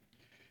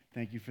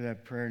Thank you for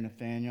that prayer,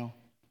 Nathaniel.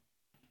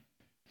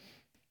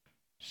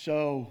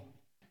 So,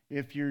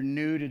 if you're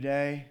new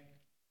today,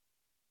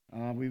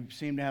 we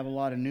seem to have a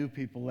lot of new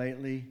people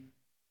lately.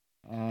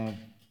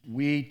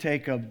 We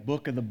take a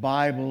book of the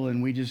Bible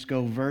and we just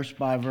go verse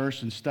by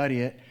verse and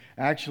study it.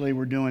 Actually,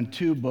 we're doing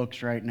two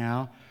books right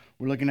now.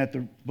 We're looking at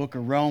the book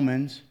of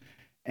Romans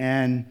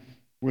and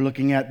we're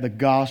looking at the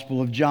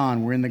Gospel of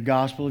John. We're in the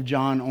Gospel of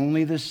John,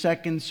 only the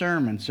second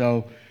sermon.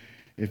 So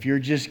if you're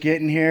just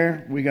getting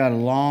here, we got a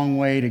long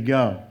way to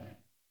go.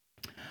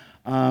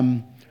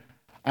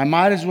 I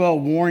might as well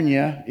warn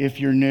you, if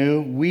you're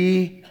new,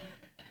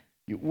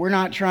 we're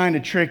not trying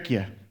to trick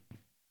you.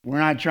 We're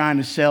not trying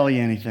to sell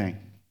you anything.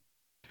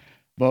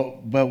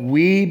 But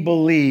we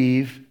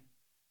believe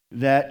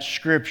that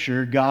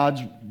Scripture,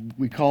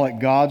 we call it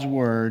God's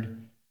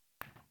Word,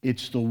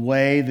 it's the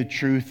way, the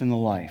truth, and the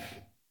life.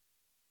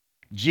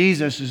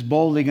 Jesus is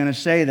boldly going to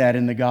say that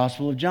in the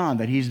Gospel of John,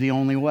 that He's the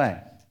only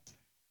way.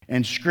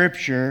 And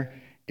Scripture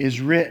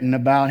is written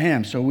about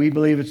Him. So we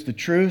believe it's the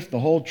truth, the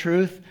whole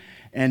truth,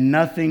 and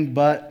nothing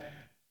but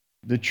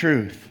the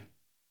truth.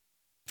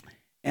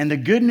 And the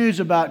good news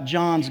about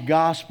John's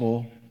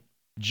Gospel,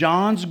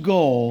 John's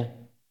goal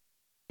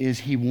is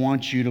he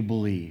wants you to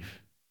believe.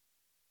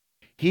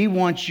 He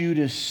wants you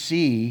to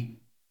see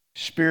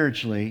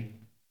spiritually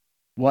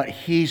what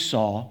he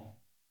saw,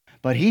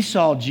 but he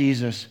saw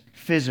Jesus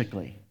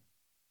physically.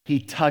 He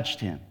touched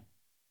Him.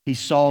 He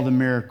saw the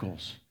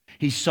miracles.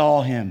 He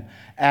saw Him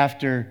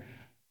after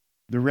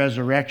the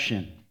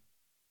resurrection.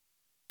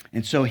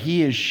 And so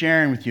he is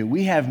sharing with you.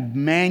 We have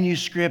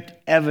manuscript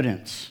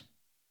evidence,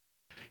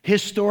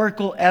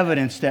 historical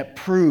evidence that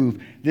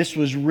prove this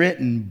was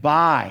written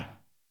by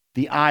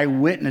the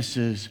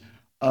eyewitnesses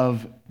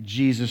of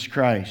Jesus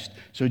Christ.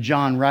 So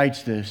John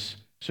writes this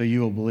so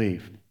you will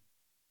believe.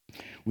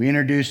 We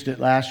introduced it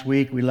last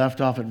week. We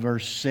left off at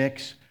verse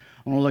 6.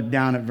 I want to look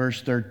down at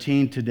verse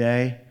 13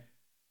 today.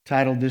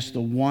 Titled this,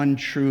 The One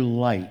True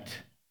Light.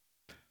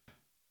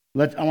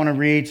 I want to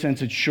read,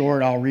 since it's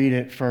short, I'll read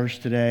it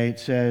first today.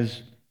 It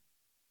says,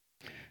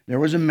 there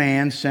was a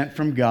man sent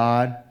from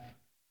God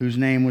whose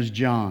name was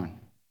John.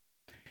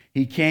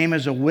 He came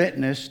as a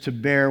witness to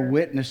bear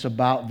witness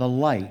about the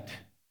light,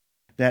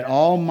 that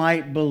all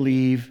might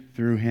believe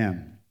through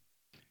him.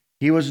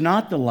 He was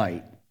not the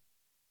light,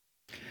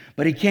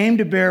 but he came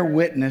to bear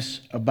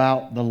witness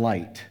about the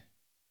light,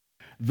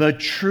 the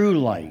true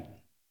light,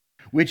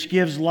 which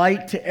gives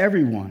light to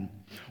everyone,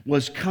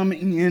 was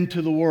coming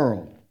into the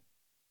world.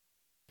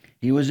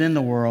 He was in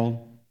the world,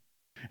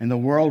 and the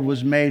world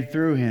was made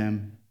through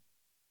him,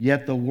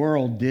 yet the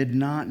world did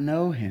not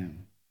know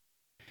him.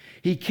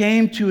 He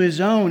came to his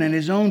own, and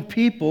his own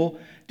people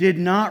did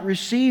not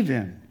receive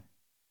him.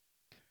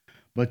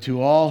 But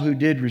to all who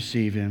did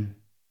receive him,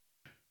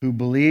 who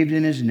believed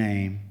in his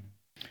name,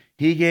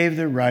 he gave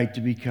the right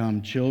to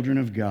become children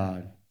of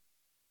God,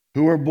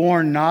 who were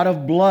born not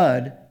of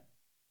blood,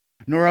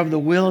 nor of the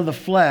will of the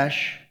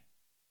flesh,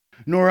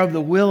 nor of the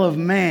will of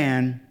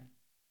man,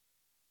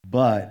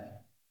 but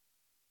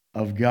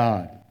of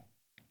God.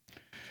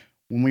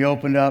 When we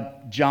opened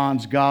up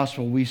John's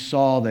Gospel, we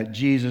saw that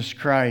Jesus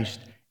Christ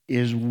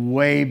is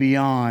way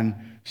beyond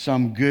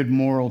some good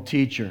moral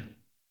teacher.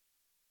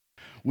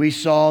 We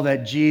saw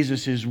that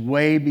Jesus is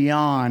way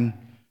beyond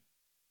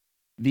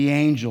the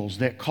angels,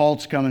 that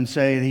cults come and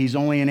say that He's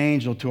only an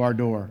angel to our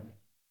door.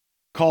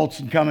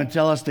 Cults come and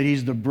tell us that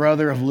He's the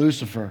brother of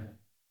Lucifer.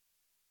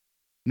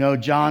 No,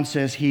 John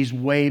says He's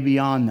way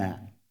beyond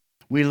that.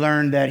 We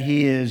learned that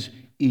He is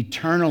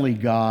eternally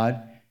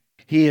God.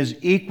 He is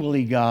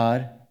equally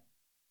God.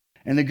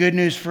 And the good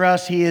news for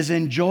us, He is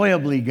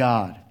enjoyably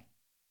God.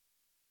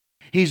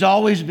 He's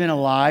always been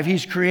alive.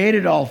 He's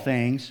created all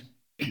things.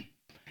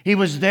 He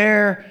was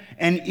there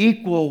and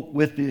equal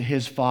with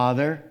His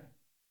Father.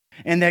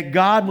 And that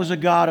God was a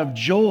God of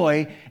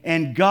joy,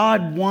 and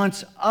God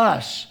wants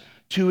us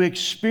to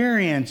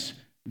experience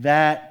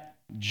that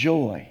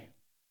joy.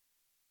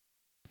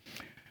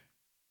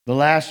 The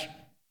last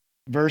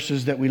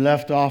verses that we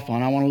left off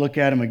on, I want to look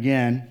at them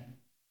again.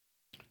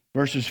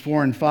 Verses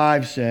 4 and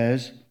 5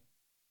 says,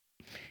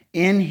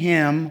 in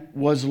Him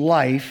was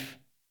life,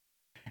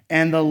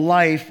 and the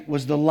life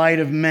was the light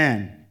of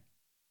men.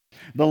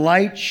 The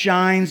light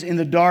shines in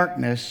the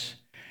darkness,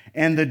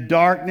 and the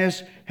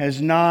darkness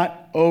has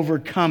not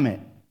overcome it.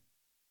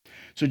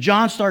 So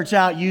John starts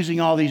out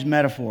using all these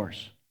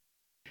metaphors.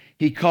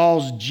 He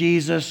calls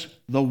Jesus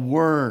the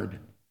Word.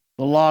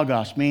 The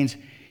Logos means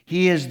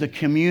He is the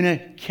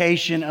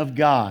communication of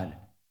God.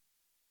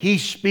 He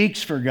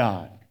speaks for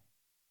God.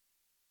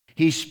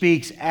 He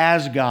speaks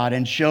as God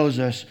and shows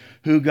us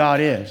who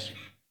God is.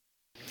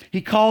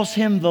 He calls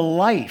Him the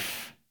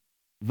life.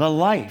 The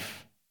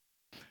life.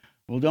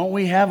 Well, don't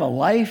we have a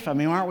life? I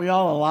mean, aren't we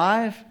all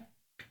alive?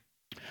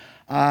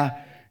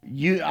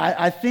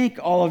 I think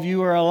all of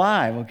you are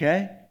alive,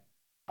 okay?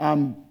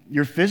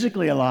 You're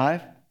physically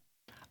alive.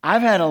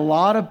 I've had a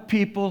lot of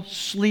people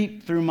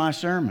sleep through my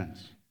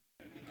sermons.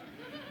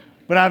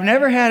 But I've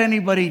never had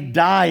anybody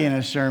die in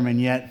a sermon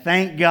yet,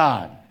 thank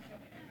God.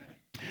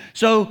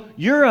 So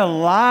you're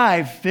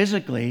alive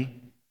physically,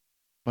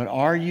 but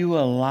are you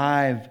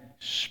alive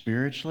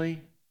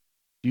spiritually?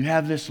 Do you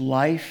have this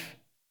life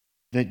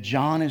that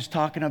John is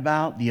talking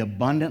about, the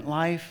abundant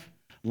life,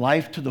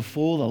 life to the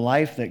full, the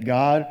life that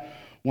God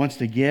wants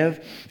to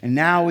give? And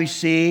now we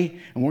see,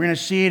 and we're going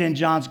to see it in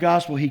John's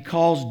gospel, he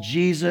calls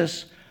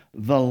Jesus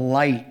the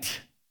light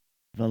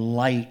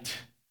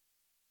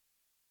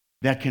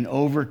that can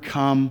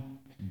overcome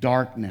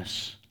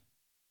darkness.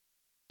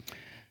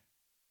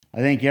 I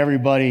think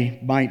everybody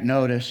might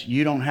notice,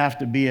 you don't have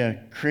to be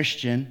a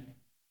Christian,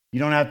 you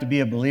don't have to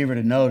be a believer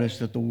to notice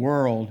that the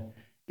world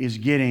is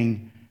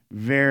getting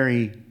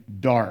very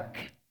dark.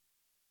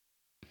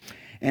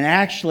 And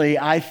actually,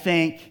 I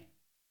think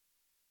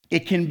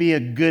it can be a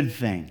good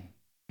thing.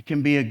 It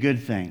can be a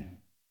good thing.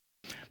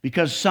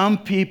 Because some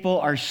people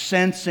are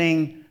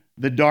sensing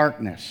the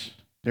darkness.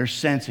 They're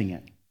sensing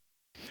it.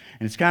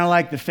 And it's kind of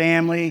like the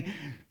family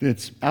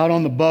that's out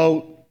on the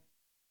boat,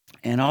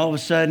 and all of a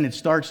sudden it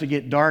starts to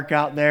get dark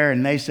out there,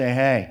 and they say,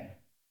 hey,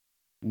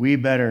 we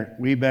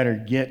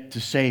better get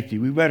to safety.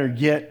 We better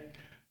get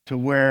to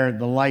where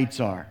the lights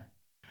are.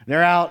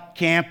 They're out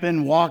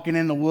camping, walking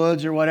in the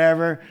woods or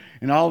whatever,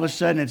 and all of a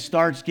sudden it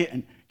starts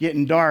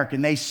getting dark,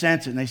 and they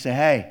sense it, and they say,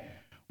 hey,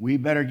 we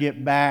better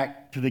get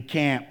back to the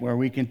camp where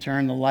we can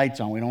turn the lights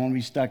on. We don't want to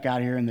be stuck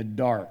out here in the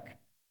dark.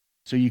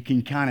 So you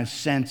can kind of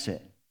sense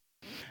it.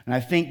 And I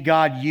think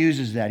God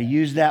uses that. He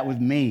used that with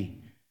me.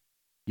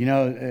 You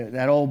know,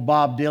 that old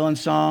Bob Dylan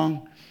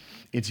song,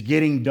 it's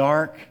getting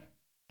dark,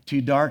 too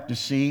dark to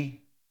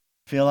see.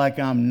 Feel like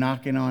I'm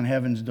knocking on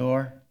heaven's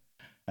door.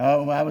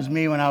 Oh, that was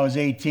me when I was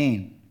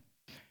 18.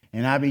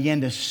 And I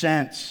began to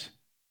sense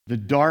the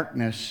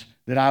darkness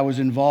that I was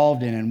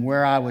involved in and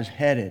where I was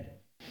headed.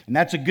 And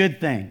that's a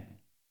good thing,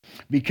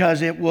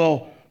 because it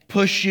will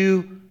push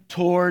you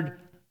toward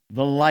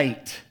the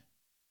light.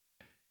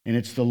 And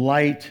it's the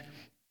light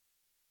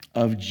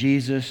of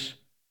Jesus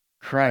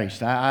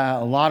Christ.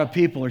 A lot of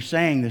people are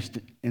saying this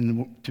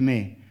to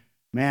me.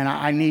 Man,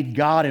 I need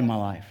God in my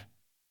life.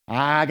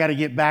 I got to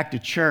get back to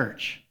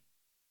church,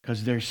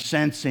 because they're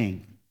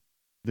sensing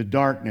the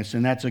darkness,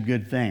 and that's a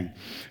good thing.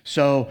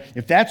 So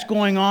if that's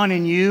going on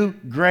in you,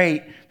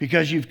 great,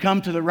 because you've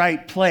come to the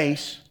right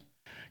place,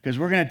 because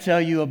we're going to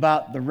tell you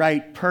about the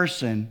right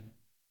person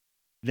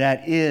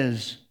that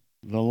is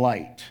the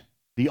light,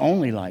 the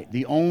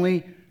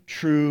only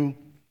true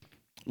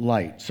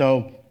light.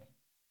 So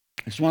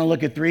I just want to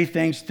look at three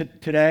things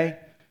today.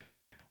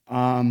 We're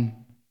going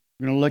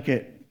to look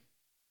at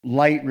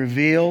light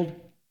revealed,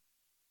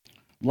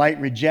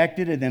 light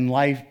rejected, and then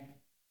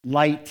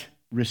light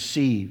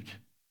received.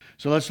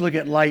 So let's look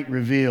at light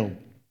revealed.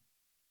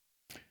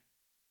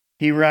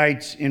 He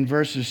writes in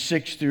verses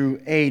 6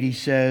 through 8, he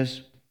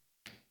says,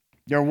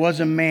 there was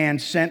a man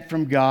sent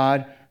from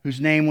God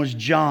whose name was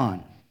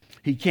John.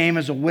 He came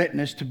as a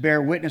witness to bear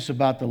witness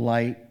about the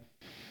light,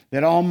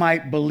 that all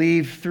might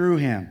believe through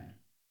him.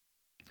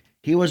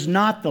 He was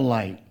not the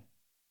light,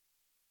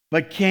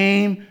 but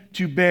came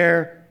to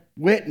bear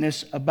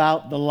witness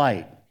about the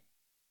light.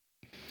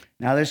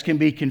 Now, this can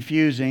be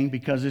confusing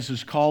because this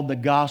is called the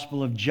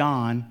Gospel of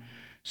John,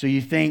 so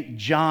you think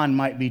John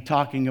might be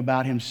talking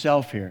about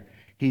himself here.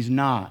 He's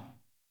not.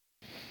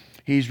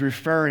 He's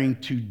referring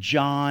to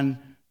John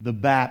the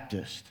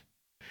Baptist.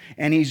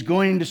 And he's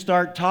going to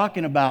start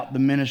talking about the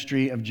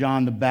ministry of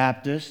John the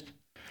Baptist,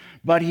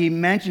 but he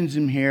mentions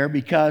him here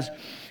because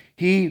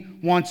he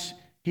wants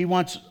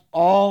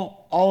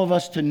all of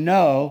us to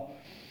know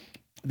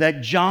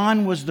that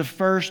John was the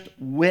first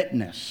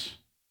witness.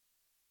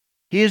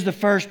 He is the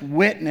first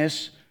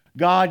witness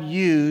God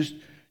used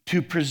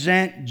to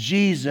present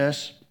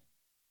Jesus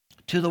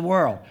to the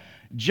world.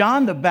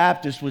 John the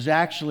Baptist was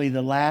actually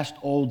the last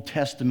Old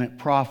Testament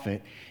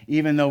prophet,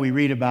 even though we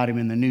read about him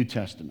in the New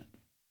Testament.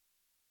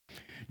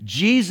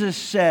 Jesus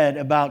said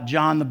about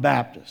John the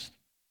Baptist,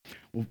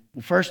 well,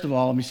 first of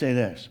all, let me say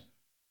this.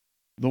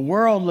 The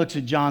world looks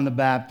at John the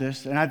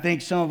Baptist, and I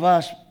think some of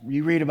us,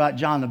 you read about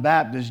John the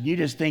Baptist, you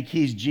just think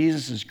he's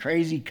Jesus'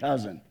 crazy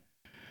cousin.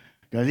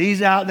 Because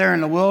he's out there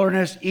in the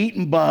wilderness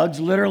eating bugs,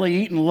 literally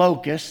eating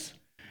locusts,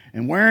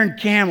 and wearing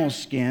camel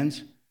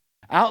skins,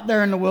 out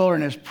there in the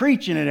wilderness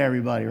preaching at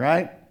everybody,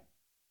 right?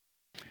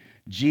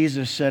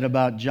 Jesus said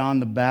about John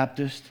the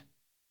Baptist,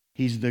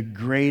 he's the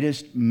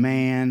greatest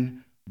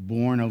man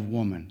born of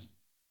woman.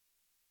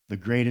 The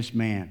greatest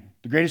man.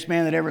 The greatest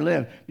man that ever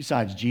lived,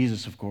 besides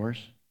Jesus, of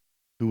course,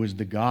 who was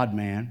the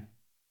God-man.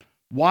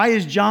 Why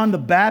is John the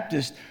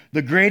Baptist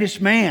the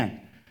greatest man?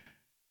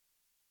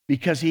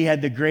 Because he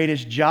had the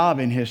greatest job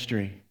in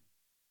history.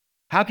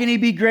 How can he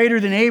be greater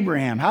than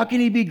Abraham? How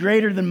can he be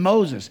greater than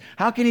Moses?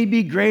 How can he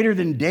be greater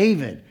than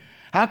David?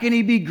 How can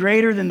he be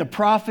greater than the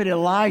prophet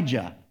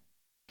Elijah?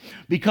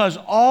 Because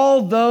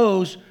all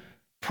those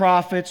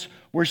prophets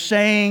were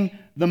saying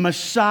the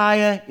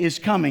Messiah is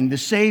coming, the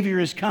Savior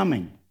is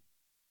coming.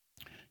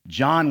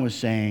 John was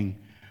saying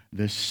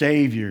the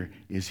Savior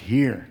is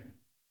here.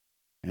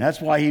 And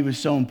that's why he was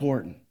so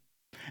important.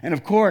 And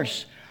of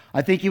course,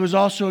 I think he was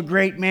also a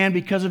great man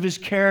because of his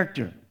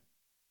character.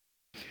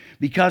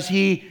 Because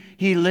he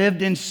He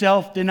lived in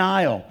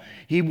self-denial.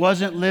 He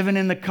wasn't living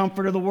in the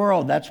comfort of the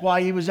world. That's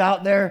why he was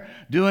out there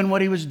doing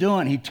what he was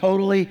doing. He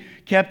totally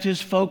kept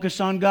his focus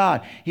on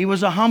God. He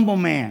was a humble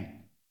man.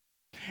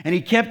 And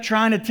he kept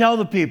trying to tell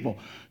the people,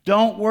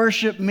 don't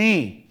worship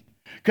me.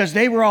 Because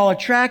they were all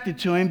attracted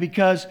to him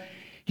because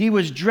he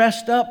was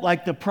dressed up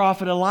like the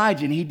prophet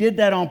Elijah. And he did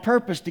that on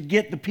purpose to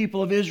get the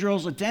people of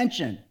Israel's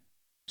attention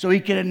so he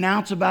could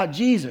announce about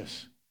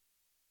Jesus.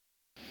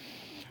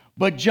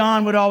 But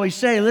John would always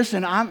say,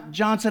 listen,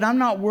 John said, I'm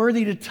not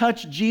worthy to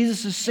touch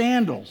Jesus'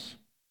 sandals.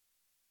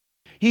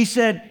 He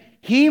said,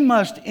 he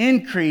must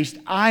increase,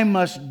 I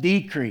must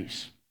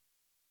decrease.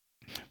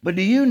 But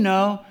do you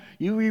know,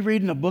 you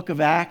reread in the book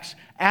of Acts,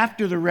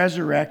 after the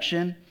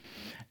resurrection,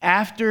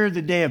 after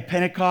the day of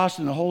Pentecost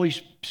and the Holy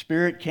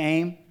Spirit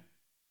came,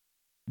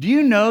 do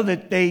you know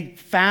that they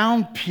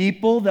found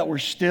people that were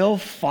still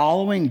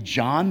following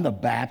John the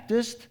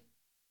Baptist?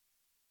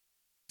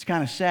 It's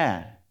kind of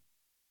sad.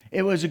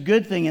 It was a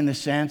good thing in the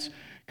sense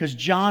because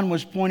John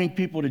was pointing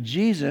people to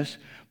Jesus,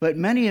 but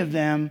many of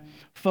them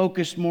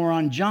focused more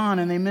on John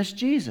and they missed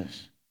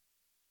Jesus.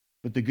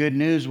 But the good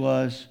news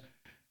was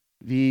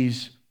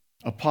these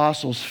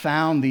apostles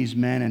found these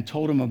men and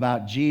told them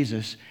about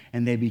Jesus,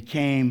 and they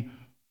became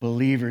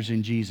believers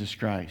in Jesus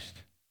Christ.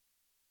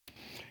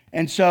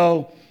 And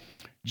so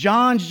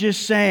John's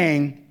just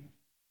saying,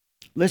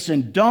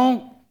 listen,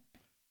 don't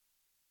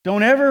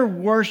ever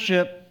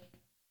worship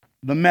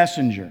the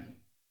messenger.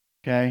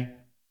 Okay?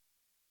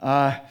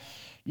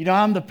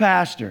 I'm the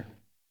pastor.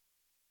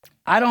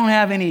 I don't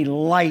have any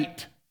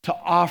light to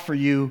offer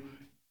you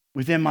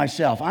within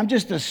myself. I'm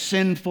just a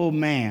sinful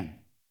man.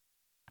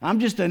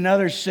 I'm just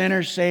another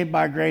sinner saved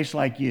by grace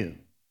like you.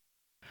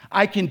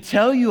 I can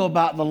tell you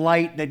about the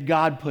light that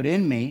God put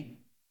in me.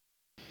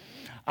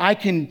 I'm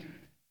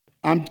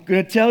going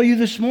to tell you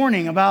this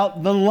morning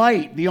about the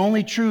light, the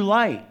only true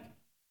light.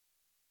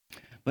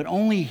 But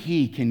only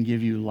He can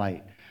give you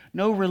light.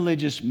 No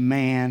religious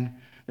man.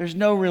 There's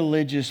no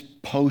religious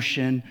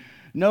potion,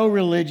 no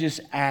religious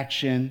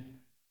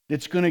action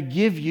that's going to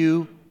give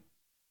you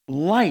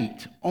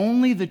light.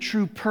 Only the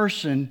true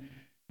person,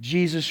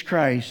 Jesus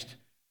Christ,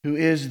 who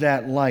is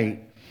that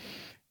light.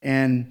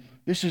 And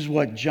this is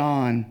what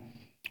John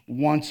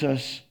wants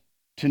us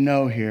to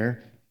know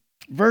here.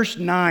 Verse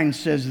 9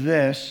 says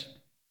this,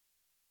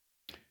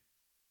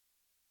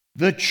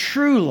 the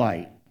true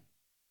light,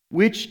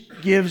 which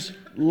gives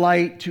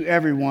light to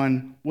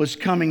everyone, was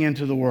coming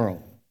into the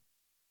world.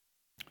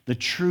 The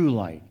true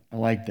light. I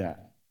like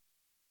that.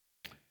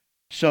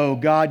 So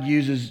God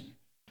uses,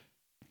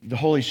 the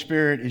Holy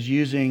Spirit is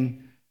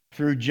using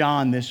through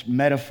John this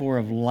metaphor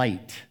of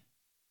light.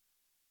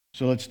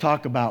 So let's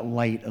talk about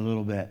light a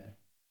little bit.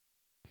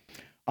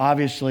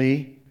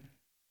 Obviously,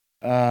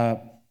 I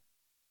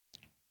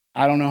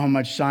don't know how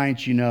much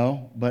science you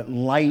know, but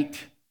light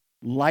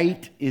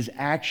is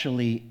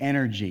actually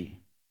energy.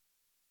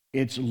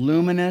 It's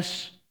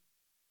luminous,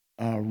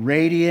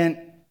 radiant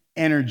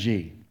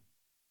energy.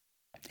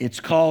 It's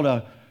called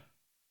a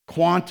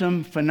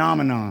quantum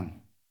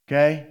phenomenon,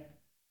 okay?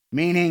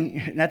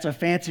 Meaning, that's a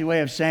fancy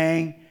way of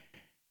saying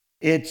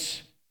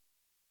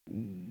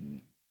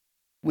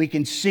we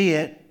can see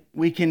it,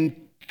 we can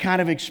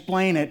kind of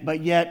explain it, but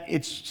yet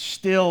it's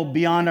still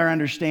beyond our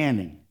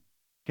understanding,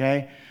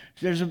 okay?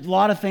 So there's a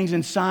lot of things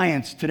in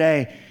science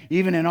today,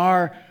 even in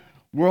our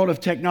world of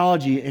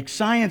technology.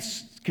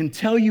 Science can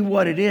tell you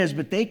what it is,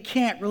 but they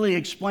can't really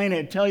explain it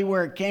and tell you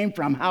where it came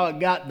from, how it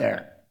got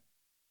there.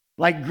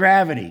 Like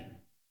gravity.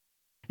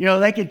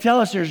 They can tell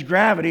us there's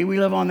gravity. We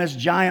live on this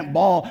giant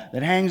ball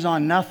that hangs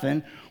on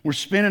nothing. We're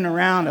spinning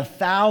around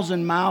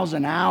 1,000 miles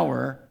an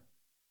hour.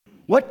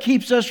 What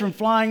keeps us from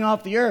flying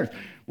off the earth?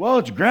 Well,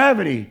 it's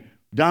gravity,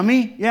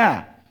 dummy.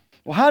 Yeah.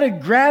 Well, how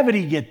did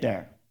gravity get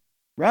there?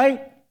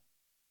 Right?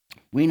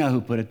 We know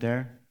who put it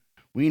there.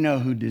 We know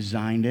who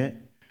designed it.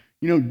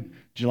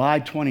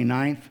 July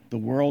 29th, the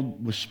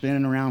world was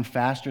spinning around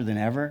faster than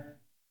ever.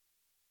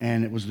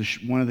 And it was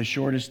one of the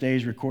shortest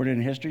days recorded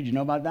in history. Do you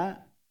know about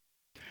that?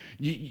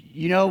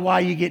 You know why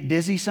you get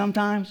dizzy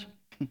sometimes?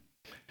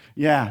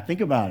 Yeah,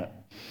 think about it.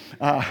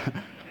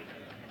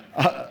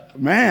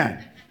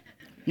 Man,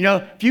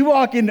 if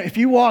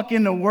you walk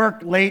into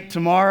work late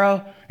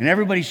tomorrow and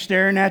everybody's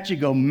staring at you,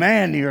 go,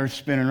 man, the earth's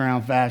spinning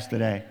around fast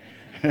today.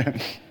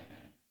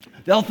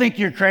 They'll think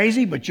you're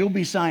crazy, but you'll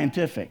be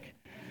scientific.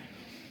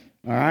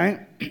 All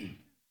right?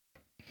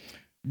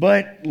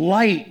 But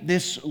light,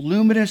 this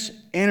luminous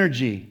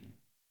energy,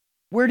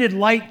 where did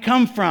light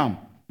come from?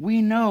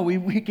 We know.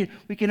 We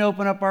can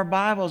open up our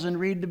Bibles and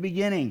read the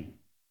beginning.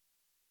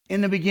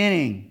 In the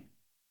beginning,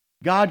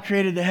 God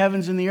created the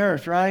heavens and the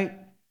earth, right?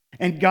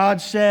 And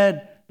God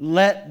said,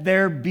 let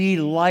there be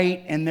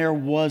light, and there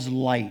was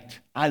light.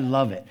 I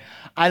love it.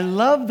 I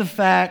love the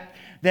fact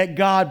that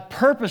God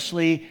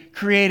purposely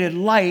created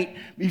light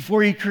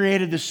before He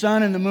created the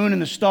sun and the moon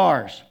and the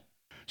stars.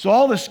 So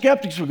all the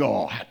skeptics would go,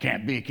 oh, it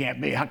can't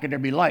be. How could there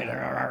be light?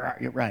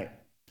 Right.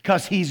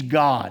 Because He's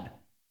God.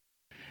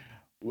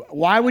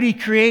 Why would He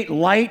create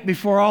light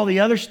before all the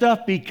other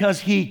stuff? Because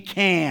He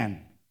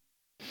can.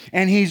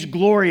 And he's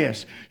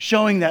glorious,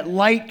 showing that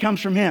light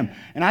comes from him.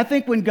 And I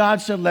think when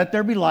God said, let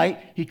there be light,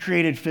 he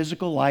created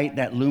physical light,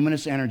 that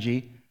luminous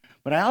energy.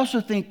 But I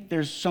also think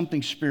there's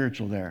something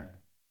spiritual there.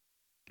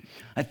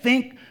 I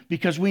think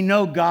because we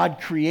know God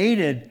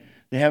created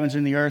the heavens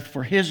and the earth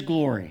for his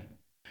glory.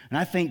 And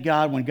I think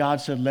God, when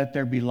God said, let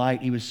there be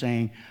light, he was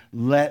saying,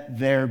 let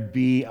there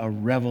be a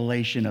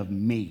revelation of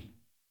me.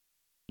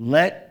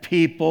 Let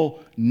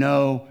people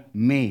know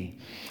me.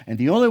 And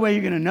the only way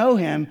you're going to know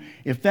him,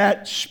 if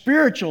that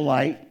spiritual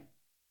light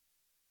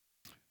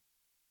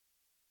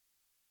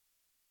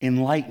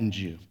enlightens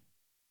you.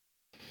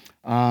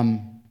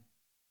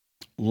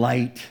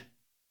 Light,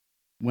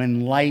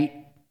 when light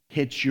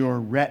hits your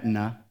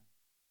retina,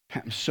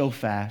 happens so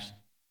fast.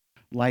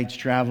 Light's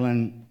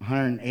traveling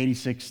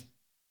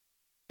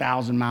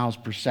 186,000 miles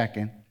per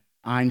second.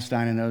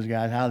 Einstein and those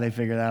guys, how did they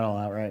figure that all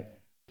out, right?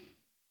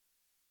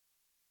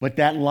 But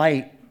that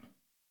light,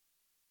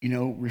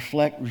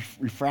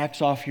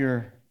 refracts off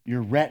your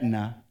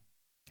retina,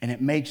 and it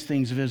makes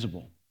things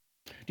visible.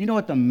 Do you know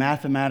what the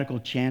mathematical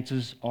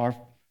chances are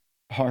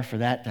for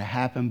that to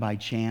happen by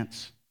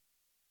chance?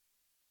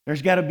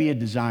 There's got to be a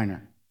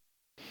designer.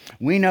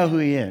 We know who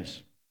he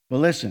is. But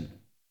listen,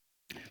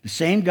 the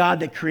same God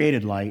that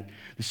created light,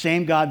 the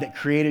same God that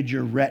created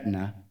your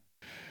retina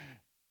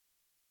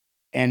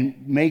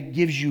and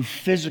gives you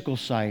physical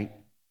sight,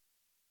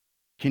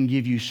 can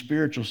give you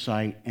spiritual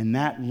sight, and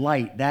that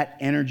light, that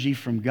energy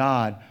from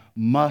God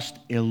must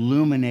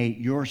illuminate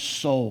your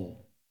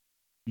soul,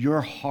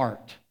 your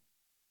heart,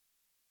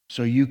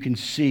 so you can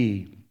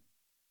see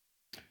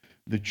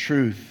the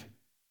truth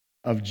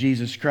of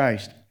Jesus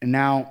Christ. And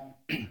now,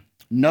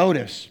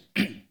 notice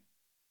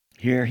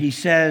here, he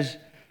says,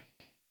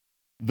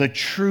 the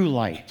true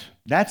light.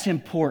 That's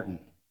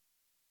important.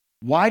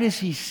 Why does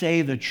he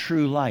say the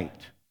true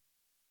light?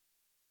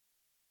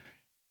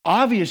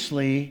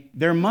 Obviously,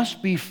 there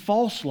must be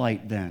false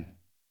light then,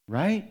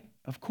 right?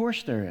 Of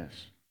course there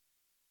is.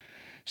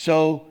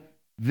 So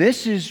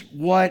this is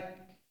what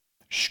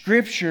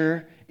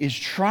Scripture is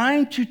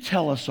trying to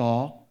tell us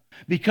all,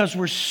 because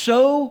we're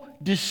so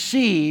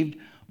deceived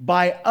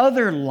by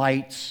other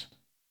lights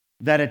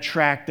that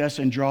attract us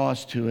and draw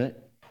us to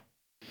it.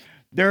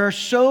 There are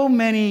so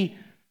many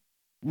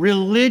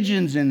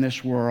religions in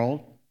this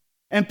world,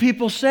 and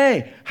people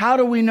say, how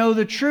do we know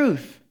the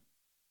truth?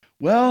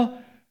 Well,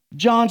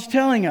 John's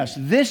telling us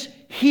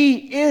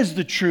he is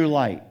the true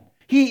light.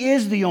 He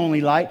is the only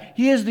light.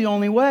 He is the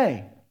only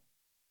way.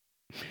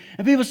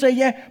 And people say,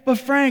 yeah, but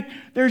Frank,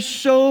 there's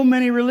so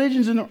many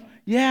religions in the...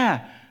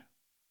 Yeah,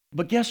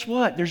 but guess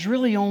what? There's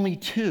really only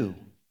two.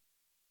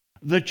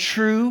 The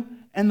true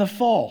and the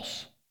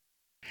false.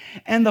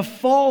 And the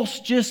false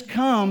just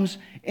comes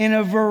in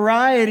a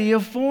variety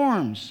of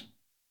forms.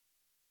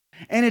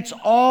 And it's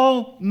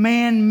all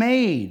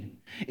man-made.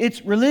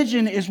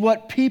 Religion is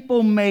what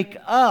people make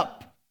up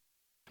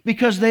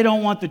because they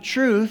don't want the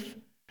truth,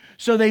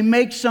 so they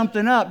make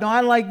something up. No, I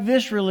like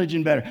this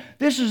religion better.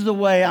 This is the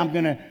way I'm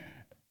going to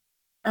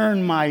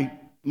earn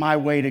my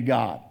way to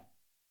God.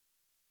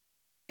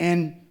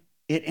 And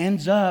it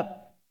ends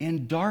up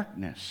in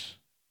darkness.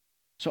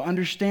 So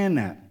understand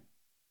that.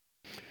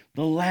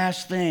 The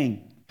last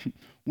thing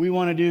we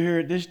want to do here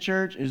at this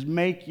church is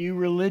make you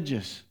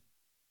religious.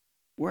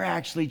 We're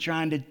actually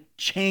trying to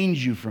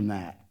change you from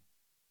that,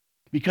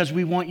 because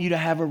we want you to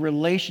have a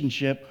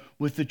relationship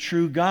with the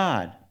true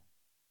God.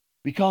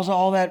 Because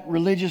all that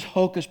religious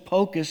hocus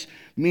pocus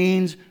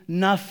means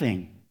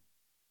nothing.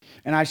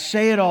 And I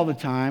say it all the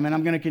time, and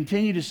I'm going to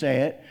continue to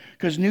say it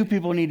because new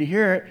people need to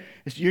hear it.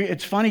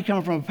 It's funny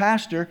coming from a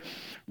pastor.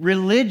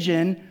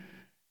 Religion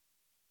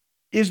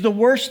is the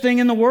worst thing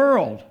in the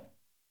world.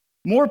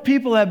 More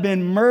people have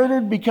been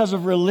murdered because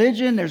of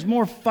religion. There's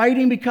more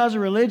fighting because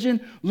of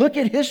religion. Look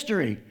at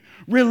history.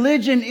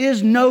 Religion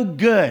is no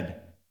good.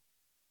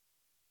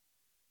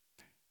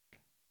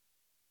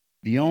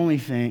 The only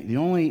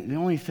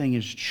thing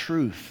is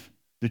truth.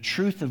 The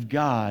truth of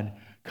God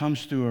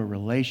comes through a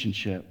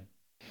relationship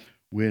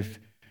with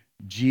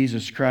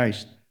Jesus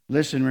Christ.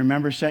 Listen,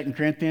 remember 2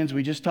 Corinthians?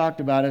 We just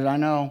talked about it, I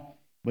know,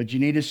 but you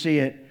need to see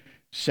it.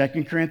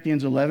 2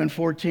 Corinthians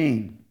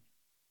 11:14.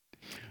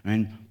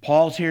 And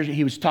Paul's here,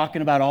 he was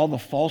talking about all the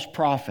false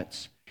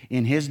prophets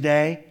in his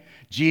day.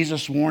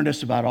 Jesus warned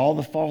us about all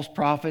the false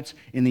prophets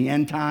in the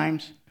end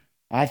times.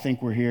 I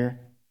think we're here.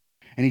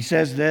 And he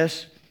says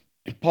this,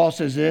 Paul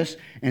says this,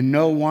 and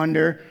no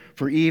wonder,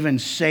 for even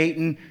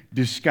Satan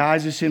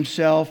disguises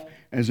himself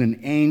as an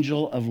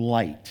angel of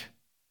light.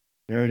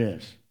 There it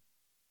is.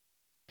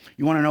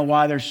 You want to know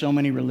why there's so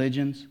many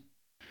religions?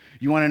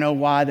 You want to know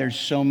why there's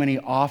so many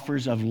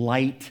offers of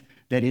light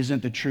that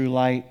isn't the true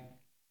light?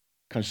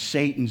 Because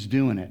Satan's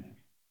doing it.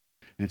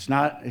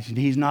 And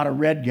he's not a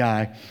red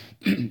guy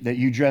that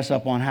you dress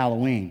up on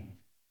Halloween.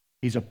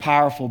 He's a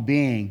powerful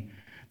being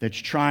that's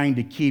trying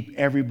to keep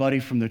everybody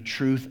from the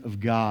truth of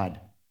God.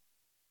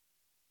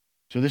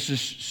 So this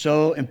is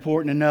so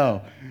important to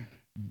know.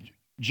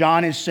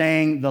 John is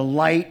saying the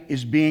light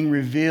is being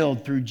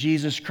revealed through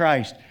Jesus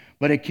Christ.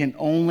 but it can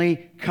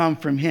only come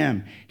from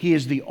Him. He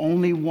is the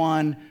only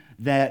one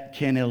that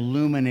can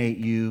illuminate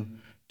you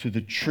to the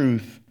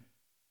truth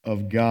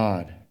of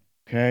God.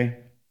 Okay?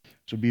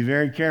 So be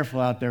very careful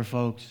out there,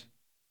 folks.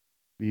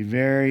 Be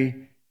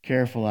very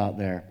careful out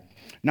there.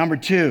 Number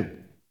 2,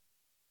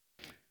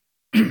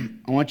 I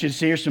want you to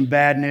see here's some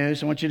bad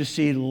news. I want you to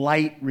see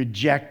light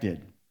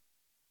rejected.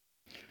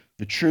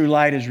 The true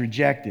light is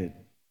rejected.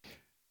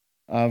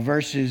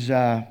 Verses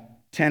 10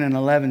 and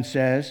 11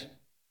 says,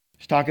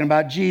 it's talking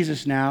about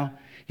Jesus now.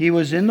 He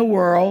was in the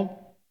world,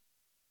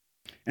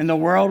 and the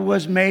world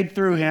was made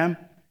through Him.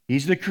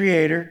 He's the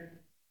creator.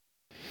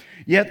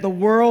 Yet the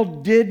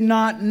world did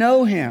not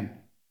know Him.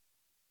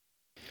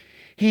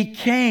 He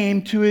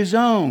came to His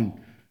own,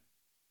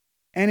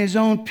 and His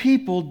own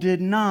people did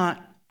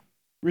not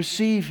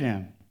receive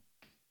Him.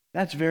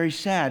 That's very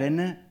sad, isn't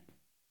it?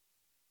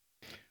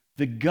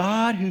 The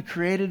God who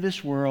created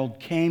this world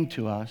came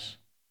to us,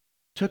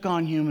 took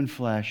on human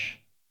flesh,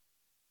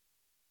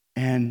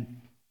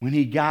 and when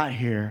He got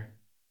here,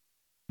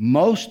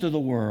 most of the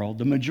world,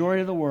 the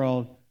majority of the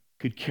world,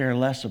 could care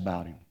less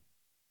about Him.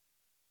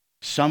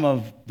 Some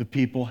of the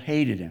people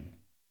hated Him.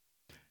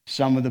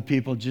 Some of the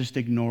people just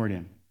ignored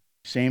Him.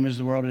 Same as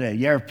the world today.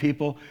 You have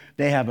people,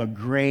 they have a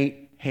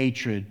great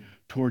hatred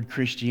toward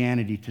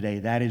Christianity today.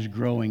 That is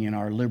growing in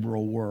our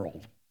liberal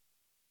world.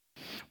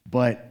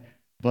 But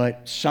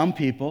some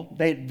people,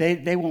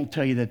 they won't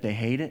tell you that they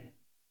hate it.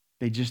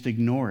 They just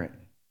ignore it.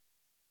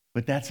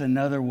 But that's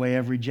another way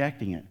of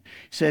rejecting it.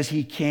 It says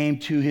He came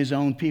to His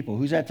own people.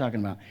 Who's that talking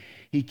about?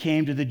 He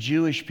came to the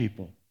Jewish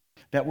people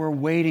that were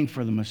waiting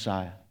for the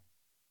Messiah.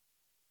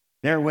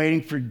 They're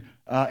waiting for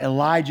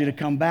Elijah to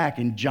come back.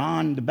 And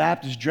John the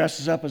Baptist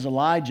dresses up as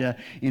Elijah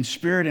in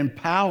spirit and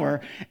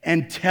power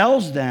and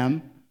tells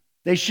them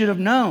they should have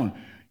known.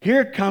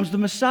 Here comes the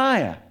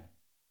Messiah.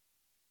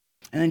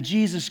 And then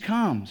Jesus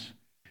comes.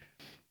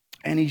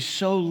 And He's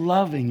so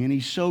loving and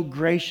He's so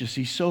gracious.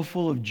 He's so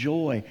full of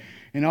joy.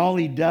 And all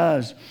He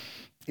does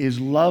is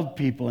love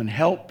people and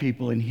help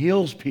people and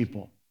heals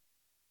people.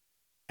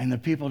 And the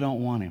people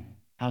don't want Him.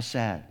 How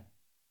sad.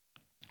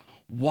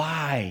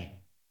 Why?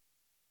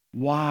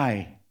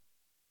 Why?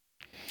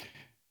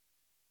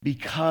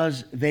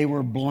 Because they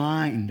were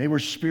blind. They were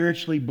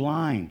spiritually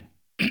blind.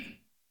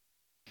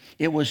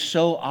 It was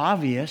so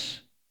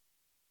obvious,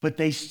 but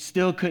they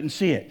still couldn't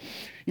see it.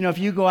 You know, if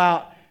you go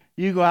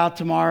out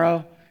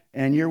tomorrow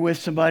and you're with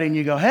somebody and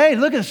you go, hey,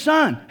 look at the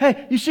sun.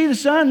 Hey, you see the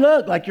sun?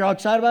 Look, like you're all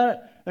excited about it.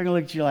 They're going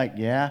to look at you like,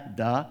 yeah,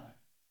 duh.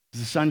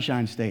 It's the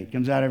sunshine state. It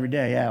comes out every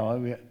day. Yeah,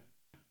 well,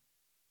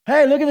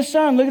 hey, look at the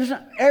sun. Look at the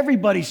sun.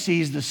 Everybody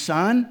sees the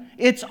sun.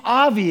 It's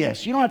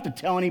obvious. You don't have to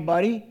tell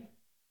anybody.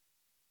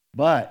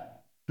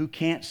 But who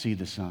can't see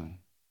the sun?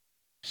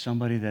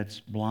 Somebody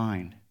that's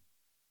blind.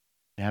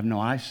 They have no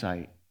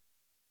eyesight.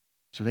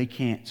 So they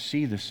can't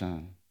see the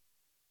sun.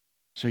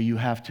 So you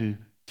have to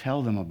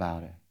tell them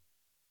about it.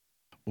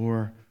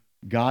 Or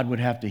God would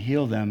have to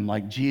heal them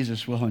like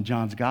Jesus will in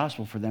John's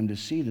gospel for them to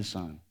see the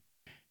sun.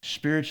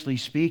 Spiritually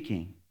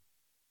speaking,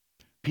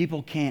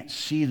 people can't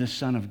see the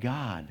Son of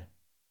God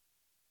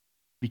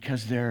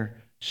because they're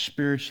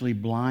spiritually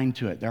blind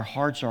to it. Their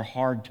hearts are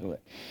hard to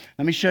it.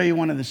 Let me show you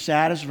one of the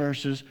saddest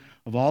verses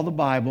of all the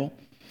Bible.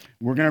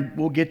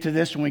 We'll get to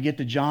this when we get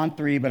to John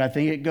 3, but I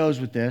think it goes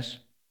with this.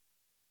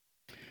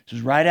 This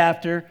is right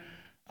after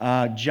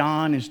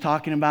John is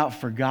talking about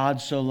for God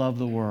so loved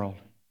the world.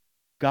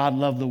 God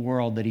loved the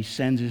world that He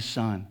sends His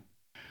Son.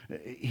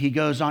 He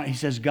goes on, he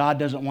says, God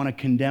doesn't want to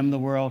condemn the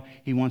world.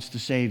 He wants to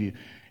save you.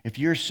 If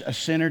you're a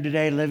sinner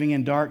today living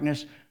in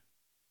darkness,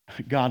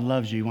 God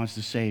loves you. He wants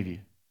to save you.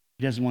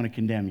 He doesn't want to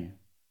condemn you.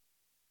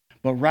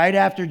 But right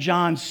after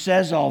John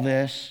says all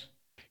this,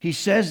 he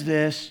says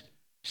this,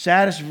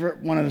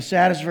 one of the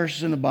saddest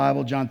verses in the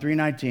Bible, John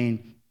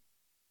 3:19.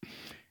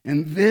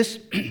 And this,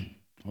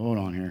 hold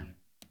on here.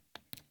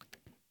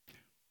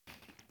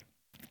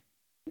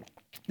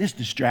 This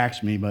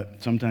distracts me,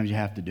 but sometimes you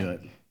have to do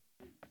it.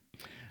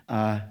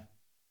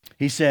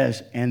 He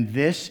says, and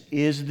this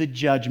is the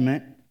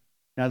judgment.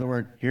 In other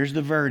words, here's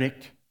the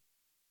verdict.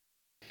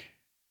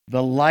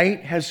 The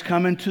light has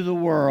come into the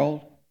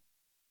world,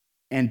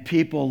 and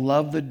people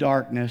love the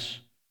darkness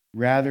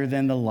rather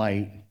than the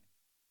light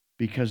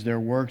because their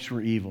works were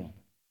evil.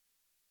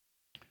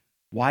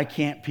 Why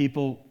can't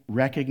people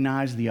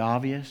recognize the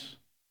obvious?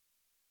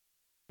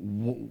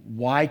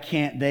 Why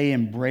can't they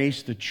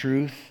embrace the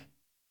truth?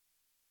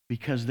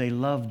 Because they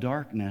love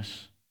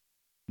darkness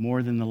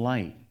more than the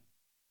light.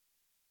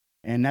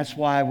 And that's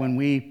why when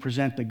we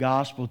present the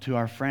gospel to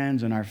our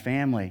friends and our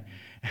family,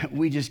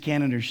 we just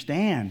can't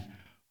understand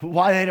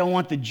why they don't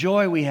want the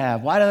joy we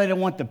have. Why do they don't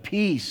want the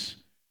peace?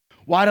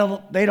 Why do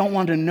they don't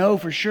want to know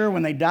for sure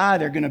when they die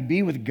they're going to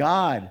be with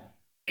God?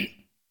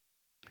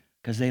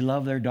 Because they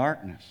love their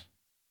darkness.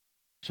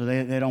 So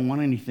they don't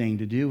want anything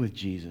to do with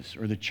Jesus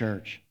or the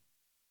church.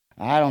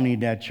 I don't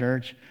need that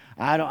church.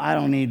 I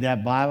don't need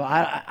that Bible.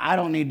 I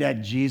don't need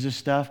that Jesus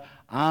stuff.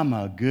 I'm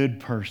a good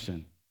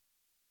person.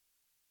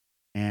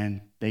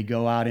 And they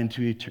go out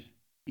into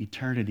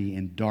eternity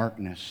in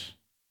darkness.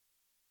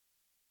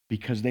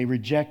 because they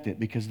reject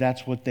it, because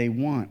that's what they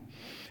want,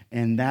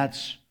 and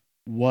that's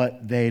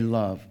what they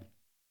love.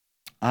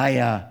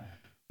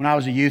 When I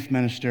was a youth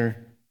minister,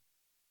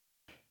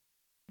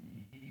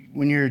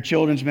 when you're a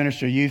children's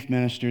minister, youth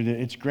minister,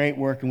 it's great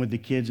working with the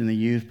kids and the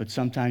youth, but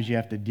sometimes you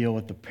have to deal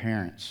with the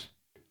parents.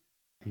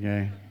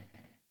 Okay?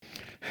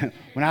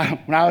 When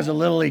I was a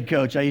Little League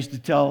coach, I used to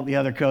tell the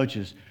other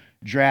coaches,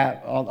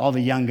 draft all the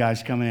young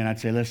guys coming in,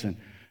 I'd say, listen,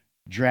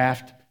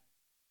 draft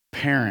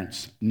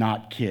parents,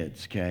 not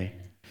kids, okay?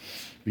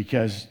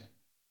 Because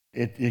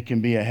it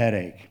can be a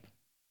headache.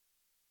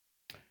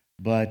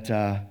 But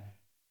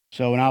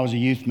so when I was a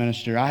youth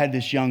minister, I had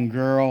this young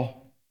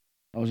girl.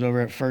 I was over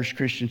at First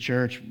Christian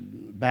Church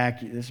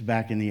back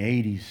in the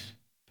 80s.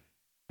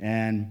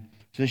 And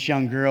so this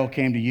young girl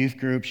came to youth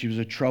group. She was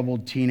a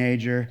troubled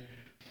teenager.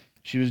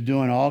 She was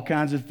doing all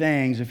kinds of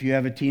things. If you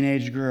have a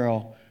teenage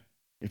girl,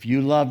 if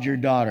you loved your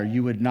daughter,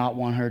 you would not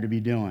want her to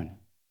be doing.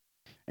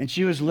 And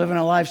she was living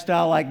a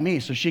lifestyle like me,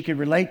 so she could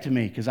relate to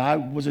me, because I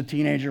was a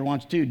teenager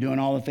once too, doing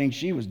all the things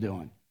she was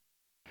doing.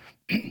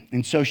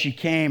 And so she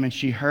came and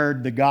she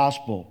heard the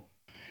gospel.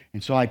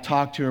 And so I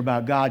talked to her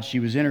about God. She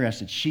was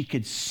interested. She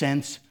could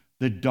sense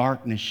the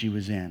darkness she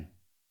was in.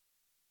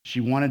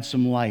 She wanted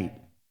some light.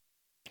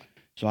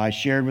 So I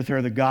shared with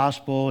her the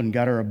gospel and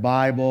got her a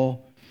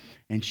Bible,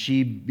 and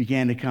she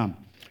began to come.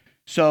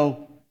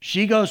 So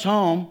she goes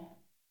home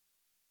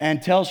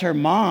and tells her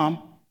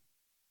mom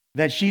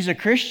that she's a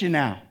Christian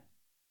now,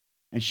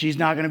 and she's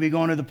not going to be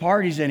going to the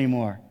parties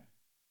anymore.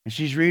 And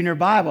she's reading her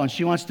Bible, and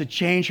she wants to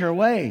change her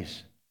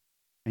ways.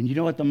 And you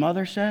know what the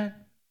mother said?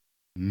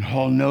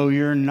 No,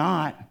 you're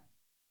not.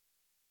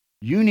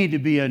 You need to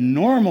be a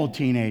normal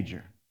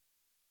teenager.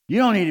 You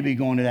don't need to be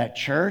going to that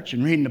church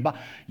and reading the Bible.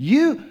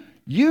 You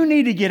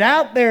need to get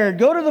out there,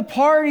 go to the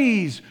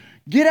parties,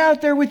 get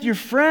out there with your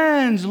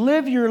friends,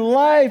 live your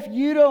life.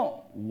 You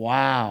don't.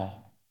 Wow.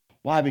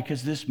 Why?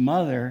 Because this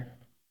mother,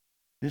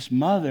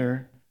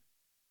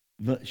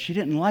 she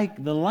didn't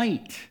like the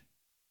light.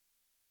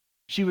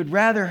 She would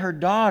rather her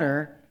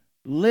daughter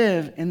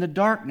live in the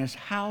darkness.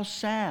 How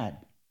sad.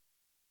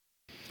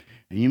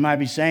 And you might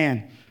be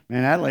saying,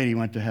 man, that lady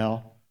went to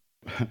hell.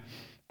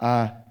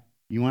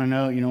 You want to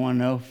know? You don't want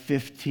to know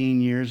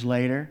 15 years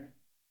later?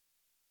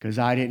 Because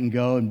I didn't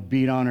go and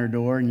beat on her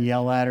door and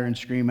yell at her and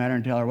scream at her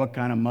and tell her, what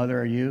kind of mother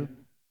are you?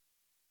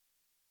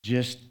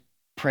 Just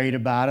prayed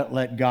about it,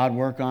 let God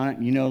work on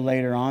it. You know,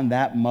 later on,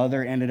 that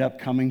mother ended up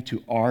coming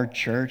to our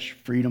church,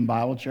 Freedom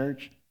Bible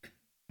Church,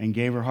 and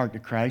gave her heart to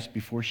Christ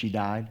before she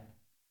died.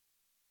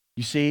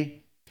 You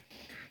see,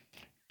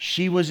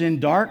 she was in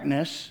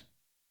darkness,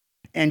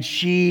 and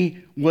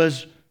she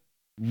was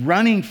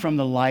running from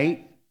the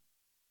light.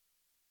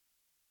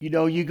 You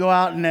know, you go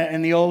out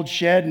in the old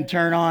shed and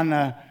turn on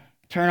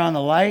the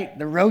light.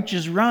 The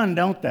roaches run,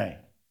 don't they?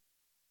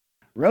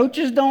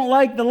 Roaches don't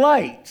like the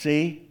light,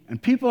 see?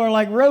 And people are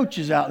like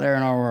roaches out there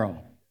in our world.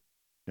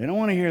 They don't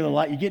want to hear the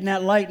light. You're getting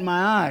that light in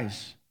my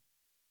eyes.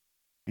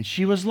 And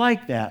she was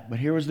like that, but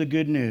here was the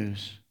good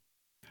news.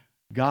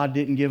 God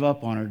didn't give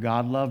up on her.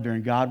 God loved her,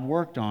 and God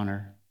worked on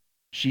her.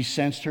 She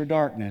sensed her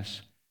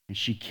darkness, and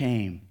she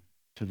came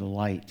to the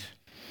light.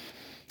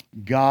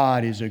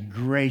 God is a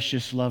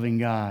gracious, loving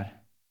God.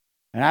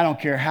 And I don't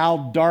care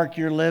how dark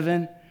you're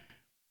living,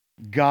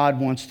 God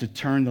wants to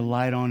turn the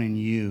light on in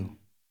you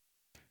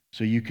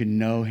so you can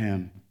know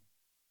Him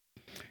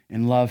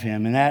and love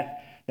Him. And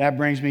that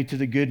brings me to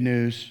the good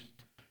news.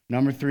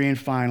 Number 3, and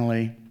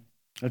finally,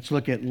 let's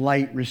look at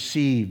light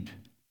received.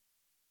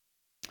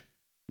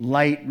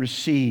 Light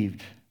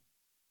received.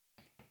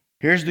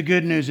 Here's the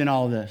good news in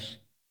all this.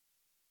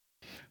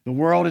 The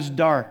world is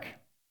dark.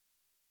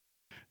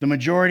 The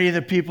majority of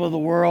the people of the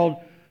world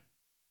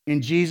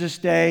in Jesus'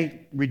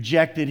 day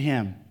rejected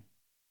Him.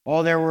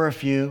 Oh, there were a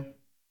few.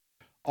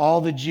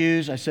 All the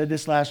Jews, I said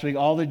this last week,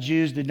 all the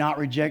Jews did not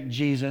reject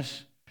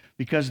Jesus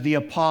because the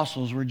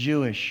apostles were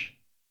Jewish.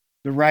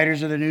 The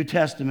writers of the New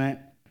Testament,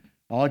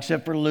 all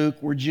except for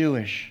Luke, were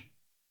Jewish.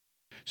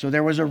 So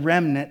there was a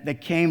remnant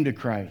that came to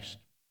Christ.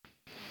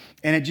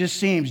 And it just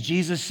seems,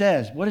 Jesus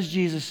says, what does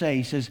Jesus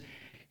say?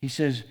 He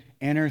says,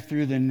 enter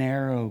through the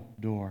narrow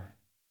door.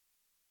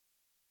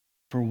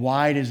 For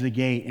wide is the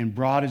gate and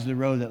broad is the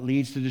road that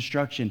leads to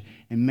destruction,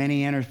 and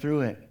many enter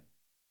through it.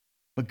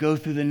 But go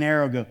through the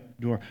narrow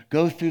door.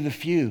 Go through the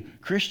few.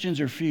 Christians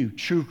are few.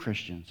 True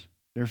Christians,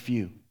 they're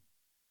few.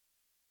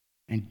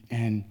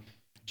 And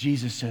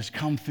Jesus says,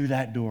 come through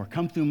that door.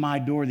 Come through my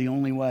door, the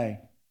only way.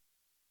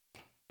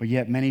 But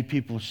yet many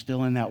people are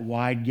still in that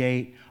wide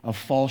gate of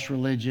false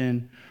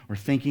religion or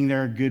thinking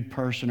they're a good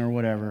person or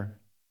whatever.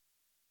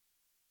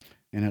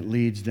 And it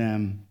leads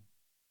them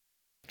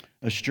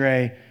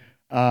astray.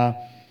 John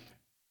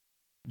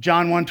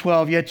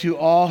 1:12, yet to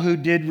all who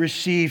did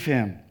receive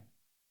Him,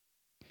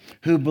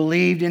 who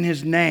believed in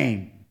His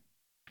name,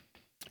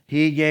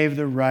 He gave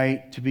the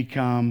right to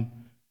become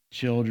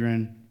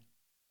children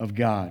of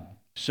God.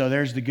 So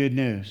there's the good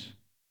news.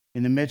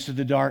 In the midst of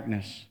the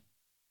darkness,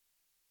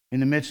 in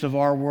the midst of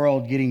our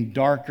world getting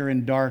darker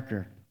and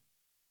darker,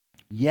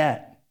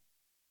 yet,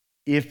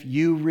 if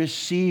you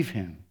receive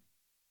Him,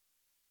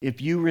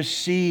 if you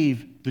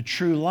receive the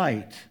true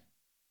light,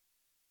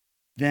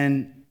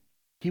 then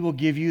He will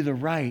give you the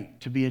right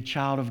to be a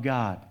child of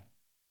God.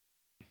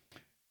 You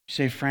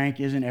say, Frank,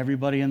 isn't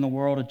everybody in the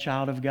world a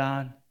child of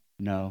God?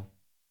 No.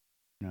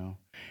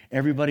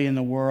 Everybody in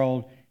the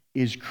world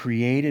is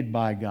created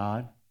by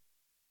God.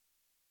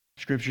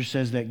 Scripture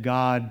says that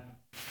God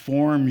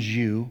forms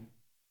you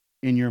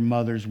in your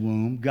mother's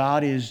womb.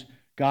 God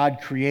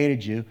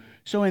created you.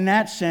 So in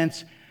that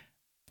sense,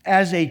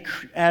 as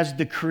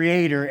the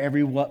creator,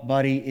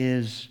 everybody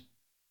is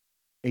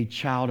a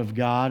child of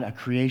God, a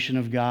creation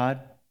of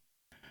God.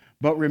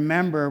 But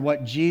remember we're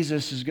going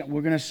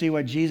to see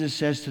what Jesus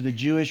says to the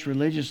Jewish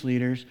religious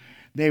leaders.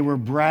 They were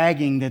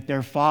bragging that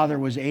their father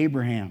was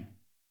Abraham.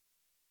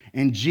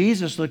 And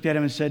Jesus looked at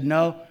him and said,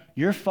 no,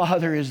 your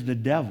father is the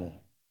devil.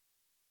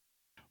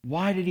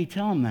 Why did He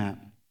tell them that?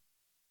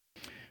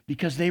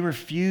 Because they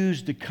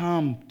refused to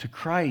come to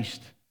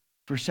Christ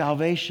for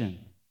salvation.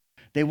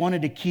 They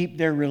wanted to keep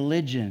their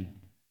religion.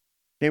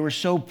 They were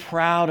so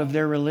proud of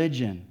their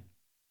religion.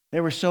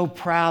 They were so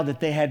proud that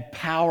they had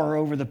power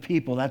over the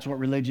people. That's what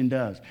religion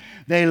does.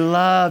 They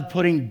loved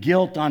putting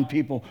guilt on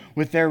people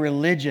with their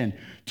religion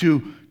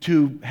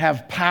to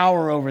have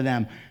power over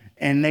them.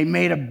 And they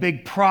made a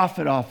big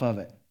profit off of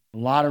it. A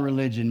lot of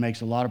religion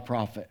makes a lot of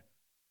profit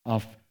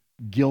off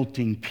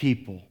guilting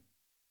people.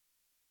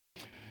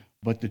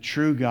 But the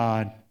true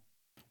God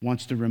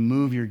wants to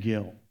remove your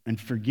guilt and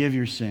forgive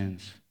your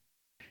sins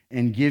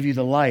and give you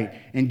the light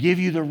and give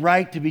you the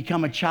right to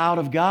become a child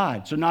of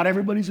God. So not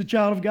everybody's a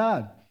child of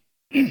God.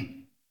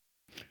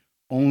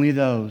 Only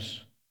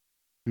those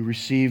who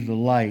receive the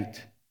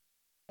light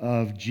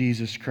of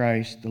Jesus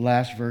Christ. The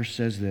last verse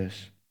says this: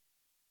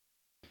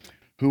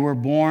 who were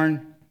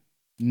born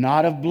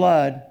not of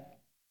blood,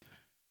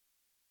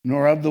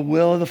 nor of the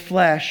will of the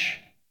flesh,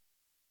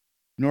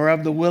 nor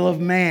of the will of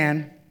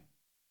man,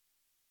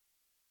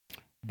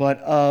 but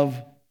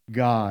of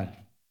God.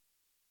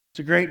 It's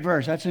a great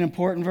verse. That's an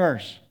important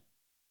verse.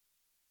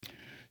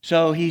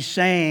 So he's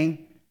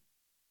saying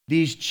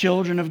these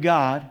children of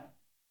God,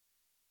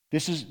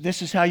 this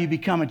is how you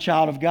become a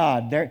child of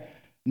God. They're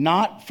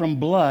not from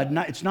blood.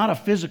 It's not a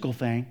physical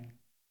thing.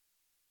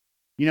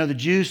 You know, the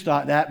Jews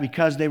thought that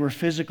because they were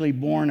physically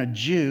born a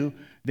Jew,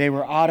 they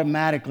were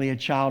automatically a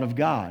child of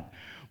God.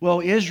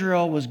 Well,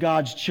 Israel was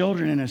God's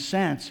children in a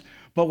sense,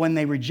 but when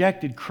they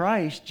rejected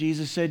Christ,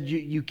 Jesus said,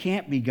 you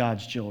can't be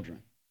God's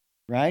children,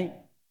 right?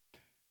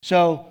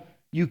 So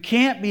you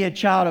can't be a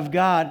child of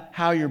God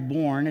how you're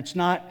born. It's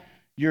not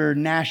your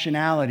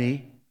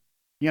nationality.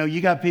 You know,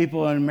 you got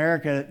people in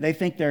America, they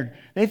think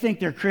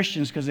they're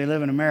Christians because they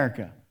live in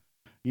America.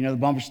 You know, the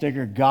bumper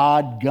sticker,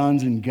 God,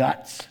 guns, and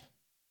guts.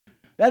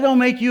 That don't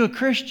make you a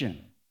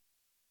Christian.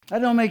 That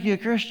don't make you a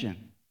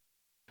Christian.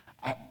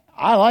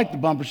 I like the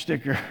bumper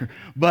sticker,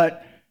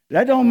 but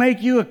that don't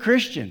make you a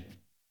Christian.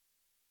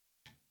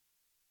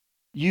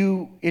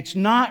 It's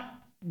not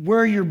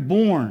where you're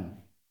born.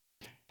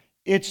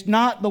 It's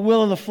not the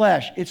will of the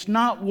flesh. It's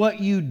not what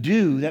you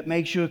do that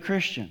makes you a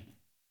Christian.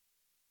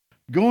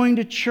 Going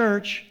to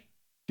church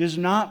does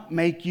not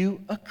make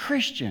you a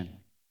Christian.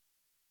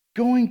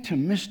 Going to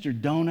Mr.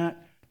 Donut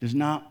does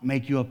not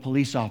make you a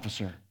police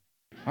officer.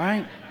 All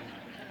right?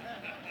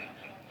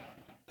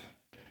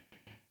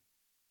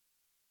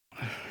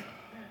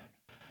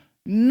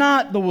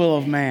 Not the will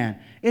of man.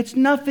 It's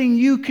nothing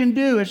you can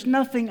do. It's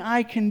nothing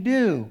I can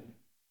do.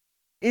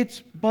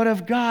 But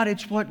of God.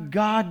 It's what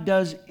God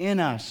does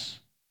in us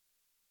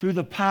through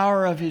the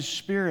power of His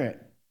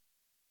Spirit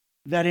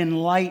that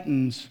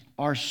enlightens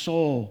our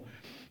soul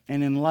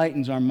and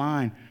enlightens our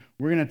mind.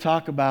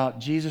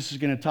 Jesus is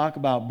going to talk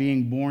about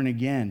being born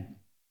again.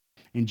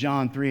 In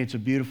John 3, it's a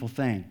beautiful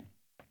thing.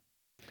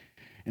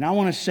 And I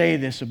want to say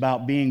this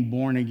about being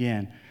born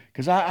again,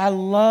 because I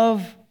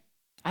love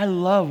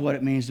what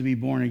it means to be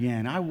born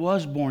again. I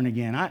was born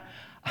again.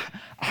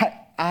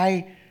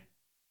 I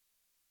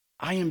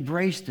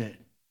embraced it.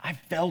 I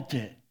felt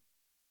it.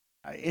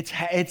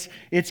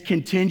 It's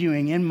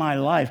continuing in my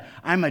life.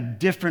 I'm a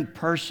different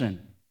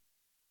person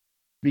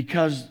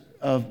because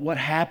of what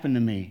happened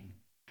to me.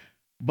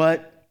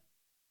 But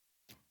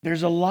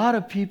there's a lot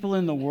of people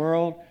in the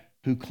world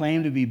who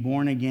claim to be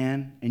born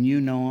again, and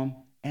you know them,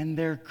 and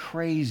they're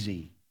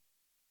crazy.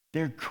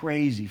 They're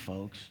crazy,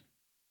 folks.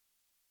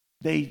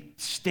 They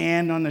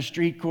stand on the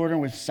street corner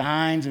with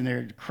signs, and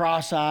they're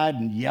cross-eyed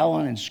and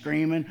yelling and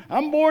screaming,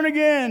 I'm born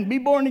again, be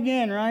born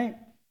again, right?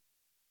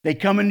 They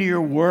come into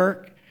your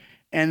work,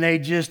 and they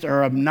just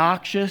are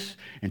obnoxious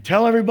and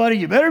tell everybody,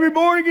 you better be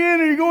born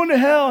again or you're going to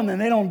hell, and then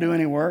they don't do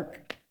any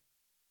work.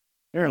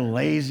 They're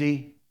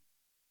lazy.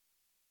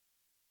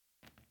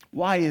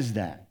 Why is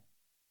that?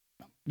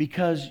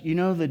 Because you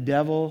know the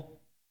devil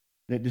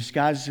that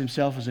disguises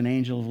himself as an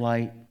angel of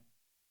light?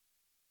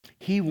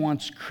 He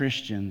wants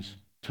Christians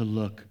to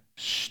look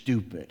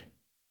stupid.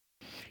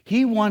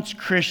 He wants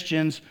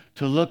Christians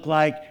to look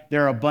like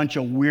they're a bunch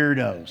of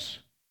weirdos.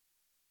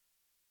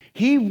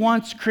 He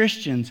wants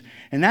Christians,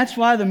 and that's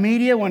why the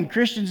media, when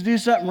Christians do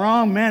something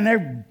wrong, man,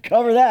 they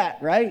cover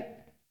that, right?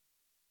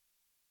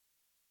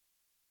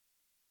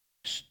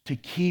 to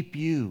keep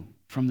you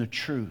from the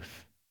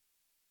truth?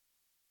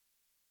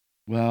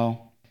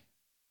 Well,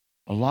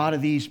 a lot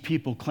of these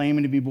people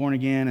claiming to be born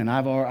again, and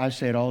I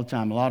say it all the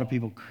time, a lot of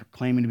people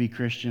claiming to be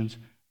Christians,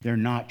 they're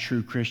not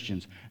true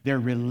Christians. They're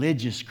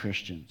religious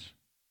Christians.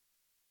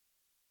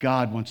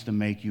 God wants to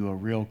make you a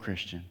real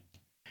Christian.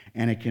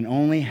 And it can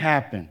only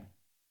happen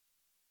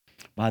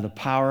by the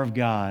power of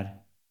God,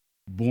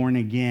 born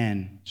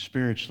again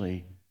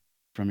spiritually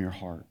from your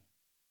heart.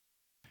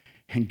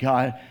 And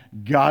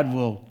God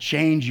will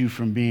change you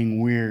from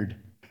being weird.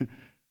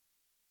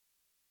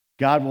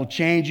 God will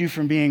change you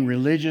from being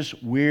religious,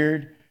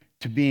 weird,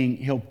 to being,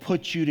 He'll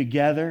put you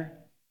together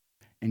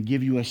and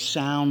give you a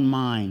sound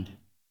mind.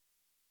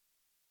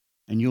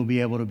 And you'll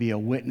be able to be a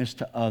witness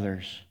to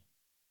others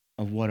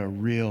of what a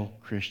real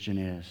Christian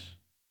is.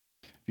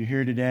 If you're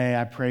here today,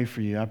 I pray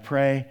for you. I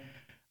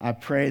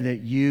pray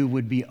that you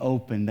would be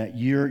open, that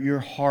your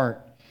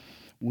heart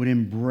would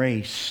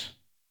embrace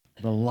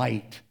the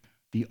light,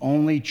 the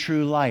only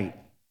true light.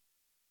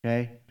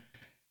 Okay?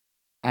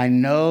 I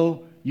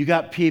know you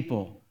got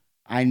people.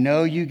 I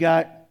know you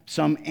got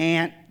some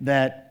aunt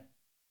that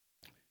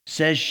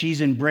says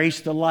she's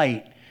embraced the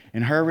light,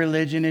 and her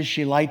religion is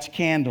she lights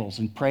candles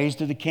and prays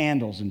to the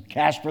candles and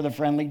Casper the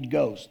Friendly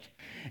Ghost.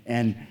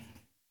 And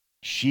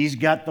she's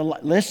got the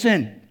light.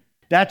 Listen,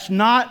 that's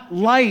not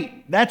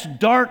light. That's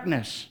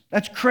darkness.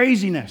 That's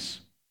craziness.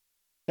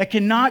 That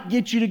cannot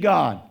get you to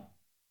God.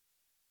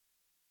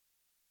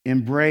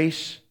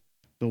 Embrace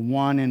the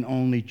one and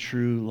only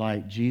true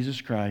light,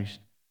 Jesus Christ,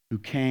 who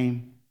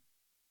came,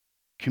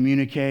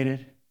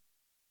 communicated,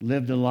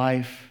 lived a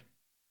life,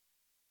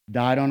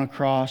 died on a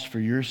cross for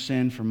your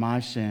sin, for my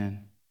sin,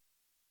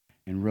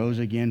 and rose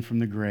again from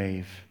the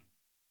grave.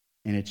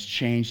 And it's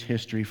changed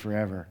history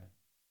forever.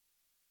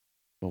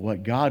 But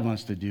what God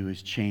wants to do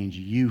is change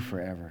you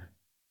forever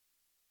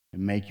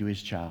and make you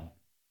His child.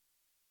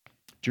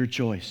 It's your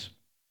choice.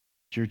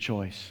 It's your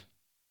choice.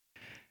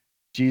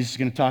 Jesus is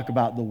going to talk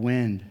about the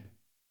wind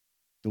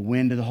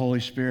of the Holy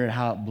Spirit,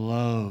 how it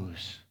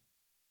blows.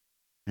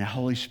 And the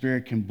Holy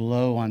Spirit can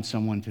blow on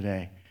someone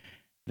today.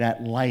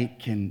 That light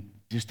can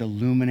just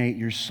illuminate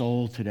your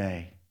soul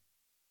today.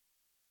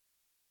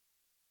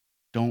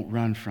 Don't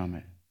run from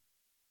it.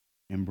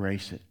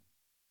 Embrace it.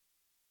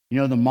 You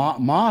know, the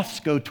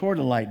moths go toward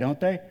the light, don't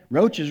they?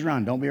 Roaches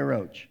run. Don't be a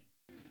roach.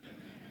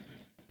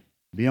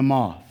 Be a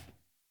moth.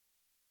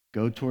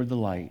 Go toward the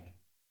light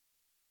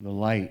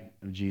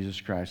of Jesus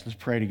Christ. Let's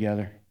pray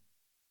together.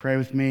 Pray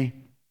with me.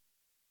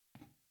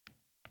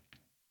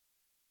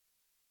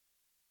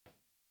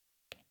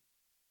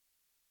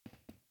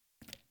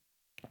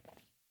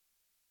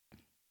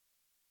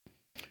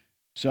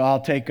 So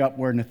I'll take up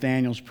where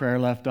Nathaniel's prayer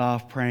left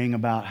off, praying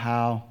about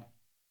how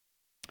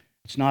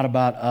it's not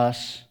about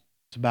us,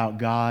 it's about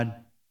God.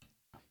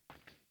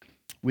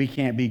 We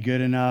can't be good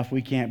enough.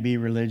 We can't be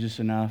religious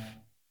enough.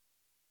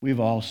 We've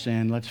all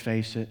sinned, let's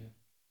face it.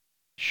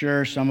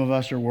 Sure, some of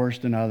us are worse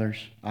than others.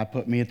 I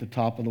put me at the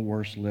top of the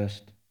worst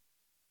list.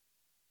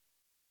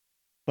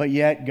 But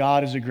yet,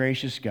 God is a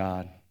gracious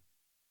God.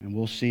 And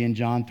we'll see in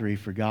John 3,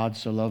 for God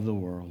so loved the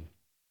world.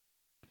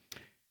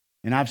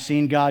 And I've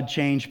seen God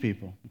change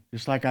people,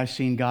 just like I've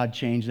seen God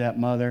change that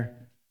mother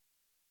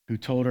who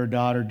told her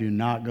daughter, do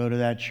not go to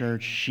that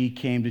church. She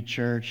came to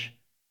church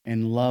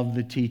and loved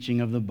the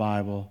teaching of the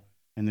Bible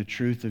and the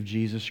truth of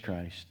Jesus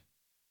Christ.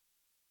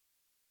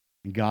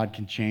 And God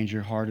can change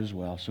your heart as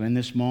well. So in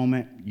this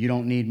moment, you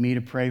don't need me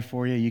to pray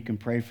for you. You can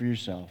pray for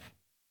yourself.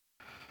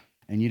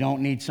 And you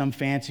don't need some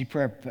fancy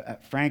prayer.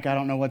 Frank, I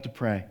don't know what to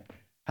pray.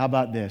 How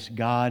about this?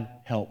 God,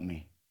 help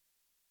me.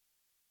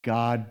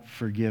 God,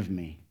 forgive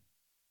me.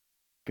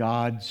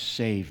 God,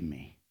 save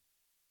me.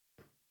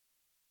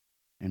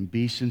 And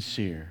be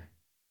sincere.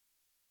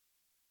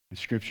 And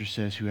Scripture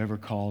says, whoever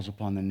calls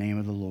upon the name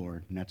of the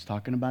Lord, and that's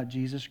talking about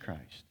Jesus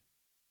Christ,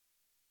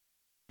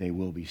 they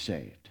will be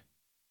saved.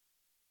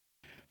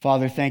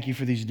 Father, thank you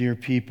for these dear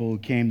people who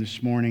came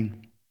this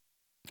morning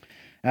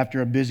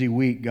after a busy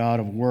week, God,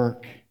 of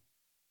work,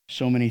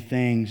 so many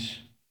things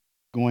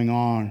going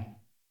on.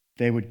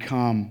 They would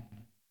come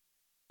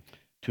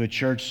to a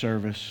church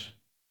service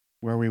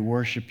where we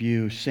worship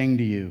you, sing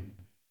to you,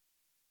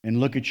 and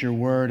look at your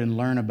word and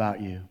learn about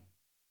you.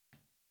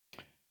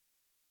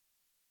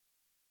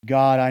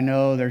 God, I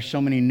know there's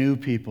so many new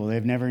people.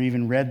 They've never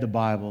even read the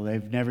Bible.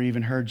 They've never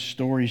even heard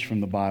stories from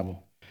the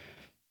Bible.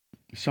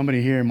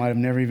 Somebody here might have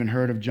never even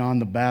heard of John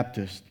the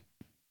Baptist.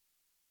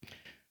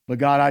 But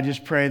God, I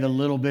just pray the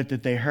little bit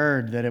that they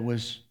heard, that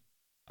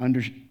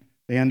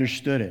they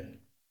understood it.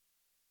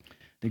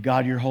 That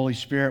God, your Holy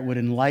Spirit would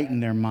enlighten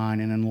their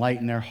mind and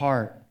enlighten their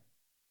heart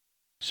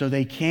so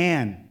they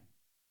can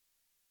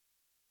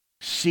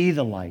see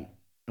the light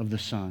of the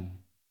sun.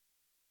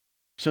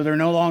 So they're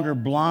no longer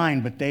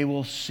blind, but they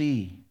will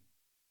see.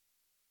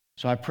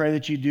 So I pray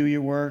that you do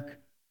your work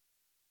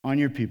on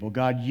your people.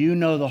 God, you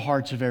know the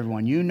hearts of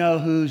everyone. You know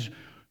who's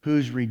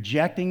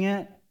rejecting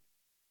it.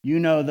 You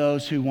know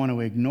those who want to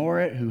ignore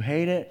it, who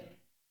hate it.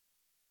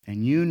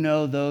 And you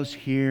know those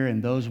here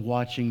and those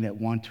watching that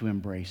want to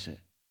embrace it.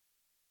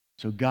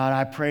 So God,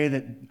 I pray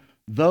that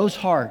those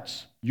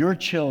hearts, your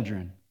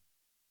children,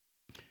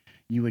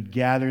 you would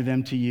gather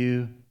them to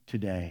you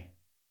today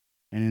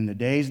and in the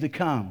days to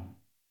come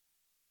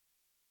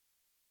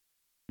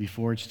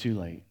before it's too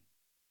late.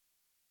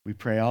 We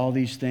pray all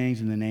these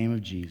things in the name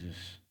of Jesus.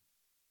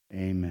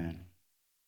 Amen.